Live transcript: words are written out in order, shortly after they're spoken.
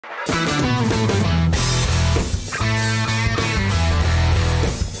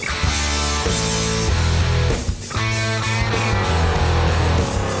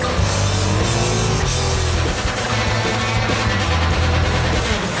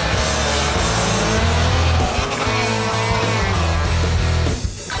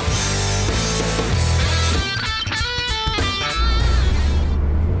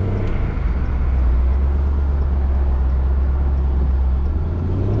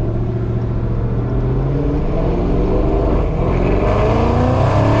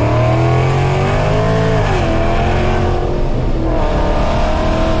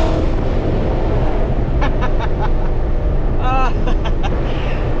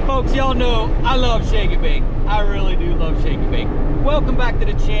Y'all know I love shake and bake. I really do love shake and bake. Welcome back to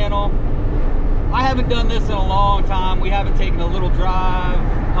the channel. I haven't done this in a long time. We haven't taken a little drive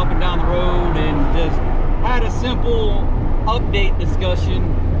up and down the road and just had a simple update discussion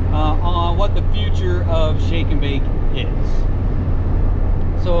on what the future of shake and bake is.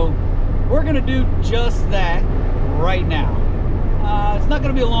 So we're gonna do just that right now. It's not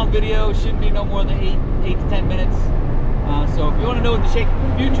gonna be a long video. It shouldn't be no more than 8 to 10 minutes. So if you want to know what the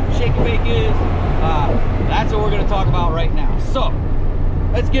future for shake and bake is, that's what we're going to talk about right now. So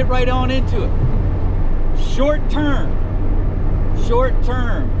let's get right on into it. Short term,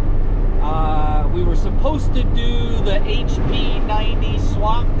 we were supposed to do the HP90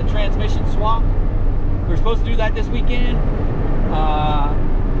 swap, the transmission swap. We were supposed to do that this weekend.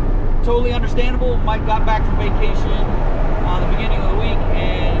 Totally understandable. Mike got back from vacation on the beginning of the week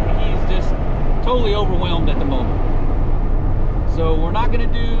and he's just totally overwhelmed at the moment. So we're not going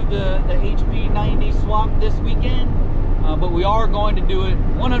to do the HP90 swap this weekend, but we are going to do it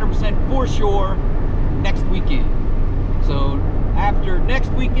 100% for sure next weekend. So after next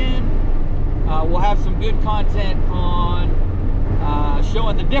weekend, we'll have some good content on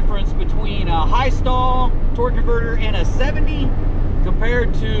showing the difference between a high stall torque converter in a 70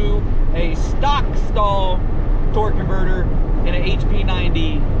 compared to a stock stall torque converter in an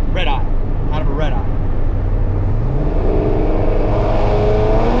HP90 red eye, out of a red eye.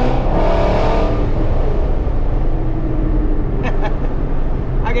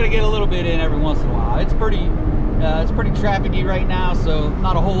 I gotta get a little bit in every once in a while. It's pretty trafficy right now, so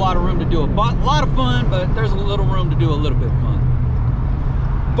not a whole lot of room to do a lot of fun, but there's a little room to do a little bit of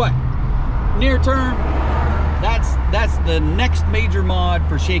fun. But near term, that's the next major mod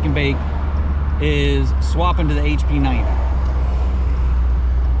for shake and bake, is swapping to the HP90.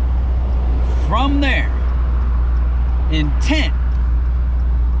 From there, intent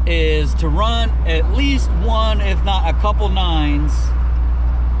is to run at least one, if not a couple 9s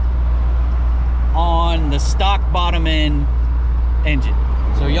on the stock bottom end engine.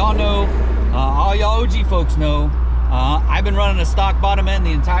 So y'all know, all y'all OG folks know, I've been running a stock bottom end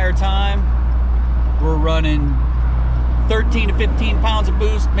the entire time. We're running 13 to 15 pounds of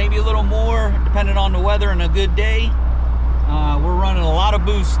boost, maybe a little more depending on the weather and a good day. We're running a lot of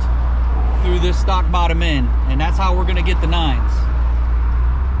boost through this stock bottom end, and that's how we're going to get the 9s.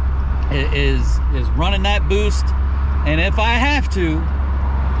 Is running that boost, and if I have to,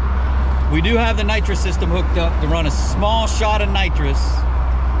 we do have the nitrous system hooked up to run a small shot of nitrous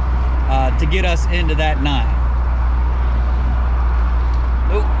to get us into that 9.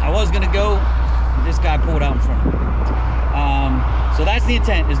 Oh, I was gonna go, this guy pulled out in front of me. So that's the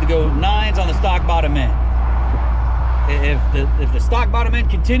intent, is to go 9s on the stock bottom end. If the stock bottom end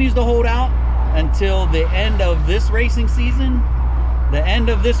continues to hold out until the end of this racing season, the end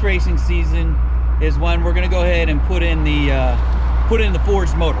of this racing season is when we're gonna go ahead and put in the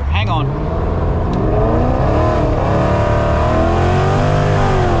forged motor. Hang on.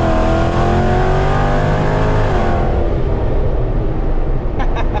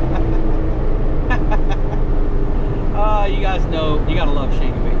 You guys know you gotta love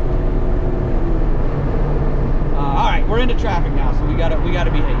shake and bake. All right, we're into traffic now, so we gotta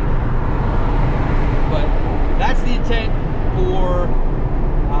behave. But that's the intent for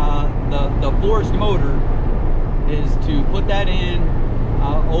the forged motor, is to put that in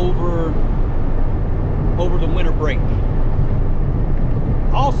over the winter break.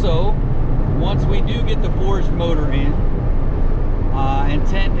 Also, once we do get the forged motor in,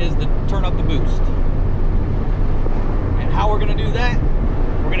 intent is to turn up the boost. And how we're going to do that,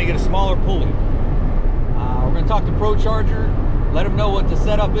 we're going to get a smaller pulley. We're going to talk to Procharger, let them know what the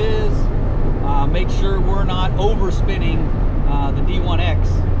setup is, make sure we're not overspinning the D1X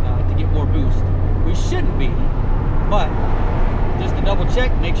to get more boost. We shouldn't be, but just to double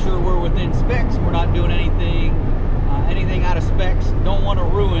check, make sure we're within specs. We're not doing anything out of specs. Don't want to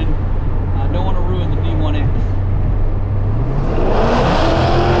ruin the D1X.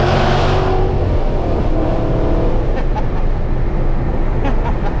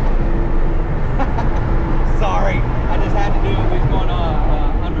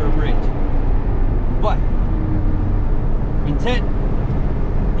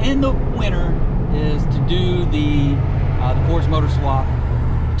 in the winter is to do the force motor swap,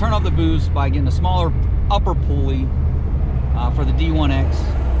 turn up the boost by getting a smaller upper pulley for the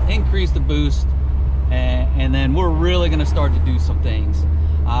D1X, increase the boost, and then we're really going to start to do some things.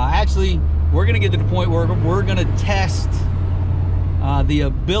 Actually, we're going to get to the point where we're going to test the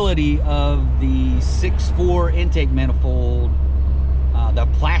ability of the 6.4 intake manifold, the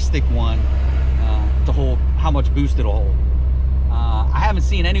plastic one, to hold how much boost it'll hold. I haven't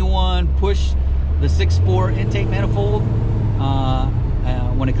seen anyone push the 6.4 intake manifold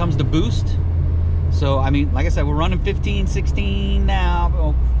when it comes to boost. So, I mean, like I said, we're running 15, 16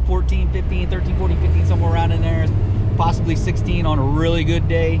 now, 14, 15, 13, 14, 15, somewhere around in there, possibly 16 on a really good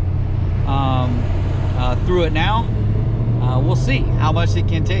day through it now. We'll see how much it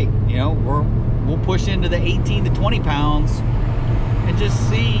can take. You know, we'll push into the 18 to 20 pounds and just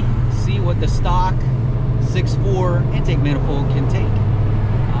see what the stock 6.4 intake manifold can take.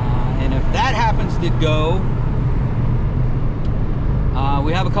 And if that happens to go,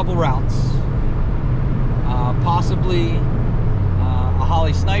 we have a couple routes. Possibly a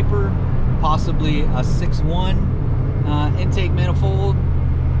Holly Sniper, possibly a 6.1 intake manifold.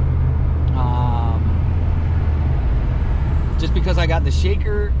 Just because I got the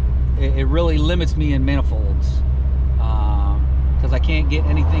shaker, it really limits me in manifolds, because I can't get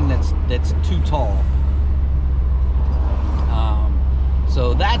anything that's too tall.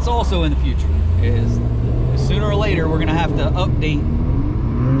 So that's also in the future. Is sooner or later we're gonna have to update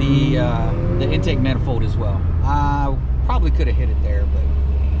the intake manifold as well. I probably could have hit it there,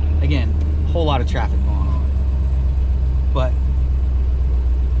 but again, a whole lot of traffic going on. But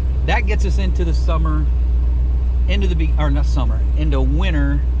that gets us into the summer, into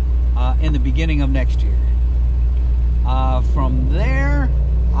winter, in the beginning of next year. From there,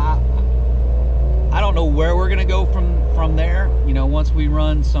 I don't know where we're gonna go from there. You know, once we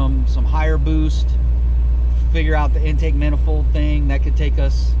run some higher boost, figure out the intake manifold thing, that could take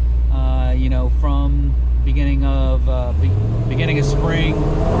us, you know, from beginning of spring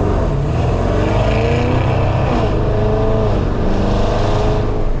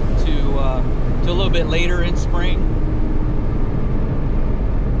to a little bit later in spring,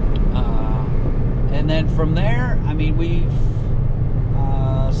 and then from there, I mean, we've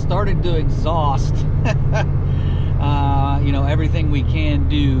started to exhaust you know, everything we can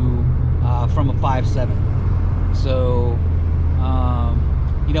do from a 5.7. So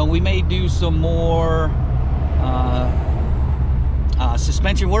you know, we may do some more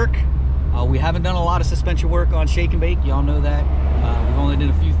suspension work. We haven't done a lot of suspension work on Shake and Bake, y'all know that. We've only did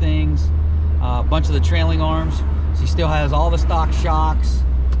a few things. A bunch of the trailing arms. She still has all the stock shocks,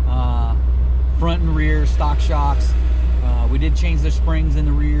 front and rear stock shocks. We did change the springs in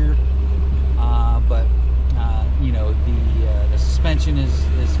the rear, but you know, the suspension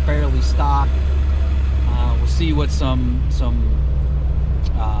is fairly stock. We'll see what some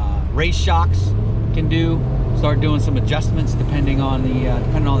race shocks can do. Start doing some adjustments depending on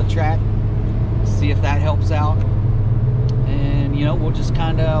the track. See if that helps out, and you know, we'll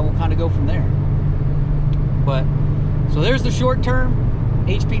kind of go from there. But so there's the short term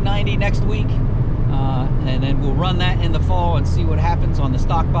HP90 next week, and then we'll run that in the fall and see what happens on the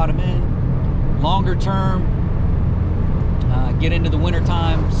stock bottom end. Longer term, get into the winter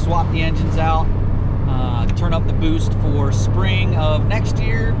time, swap the engines out, turn up the boost for spring of next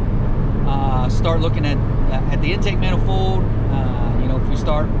year. Start looking at the intake manifold. You know, if we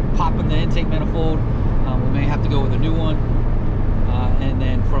start popping the intake manifold, we may have to go with a new one. And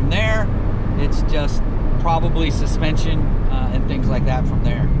then from there, it's just probably suspension and things like that from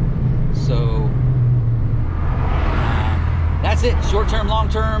there. So that's it. Short term, long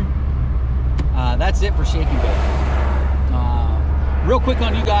term. That's it for Shake and Bake. Real quick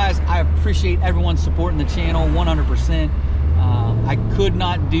on you guys, I appreciate everyone supporting the channel 100%. I could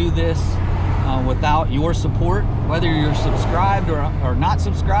not do this without your support, whether you're subscribed or not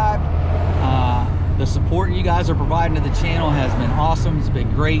subscribed. The support you guys are providing to the channel has been awesome. It's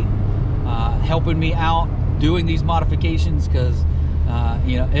been great, helping me out doing these modifications, because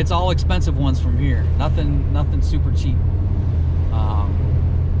you know, it's all expensive ones from here. Nothing super cheap.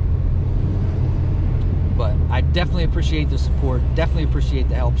 But I definitely appreciate the support, definitely appreciate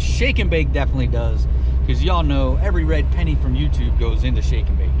the help. Shake and Bake definitely does, because y'all know every red penny from YouTube goes into Shake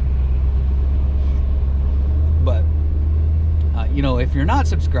and Bake. But you know, if you're not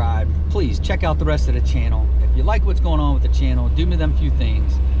subscribed, please check out the rest of the channel. If you like what's going on with the channel, do me them few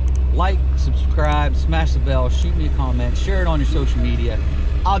things: like, subscribe, smash the bell, shoot me a comment, share it on your social media.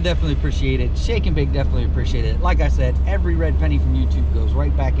 I'll definitely appreciate it. Shake and Bake definitely appreciate it. Like I said, every red penny from YouTube goes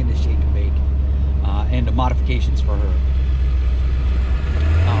right back into Shake and Bake and the modifications for her.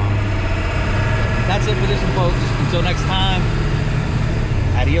 that's it for this one, folks. Until next time,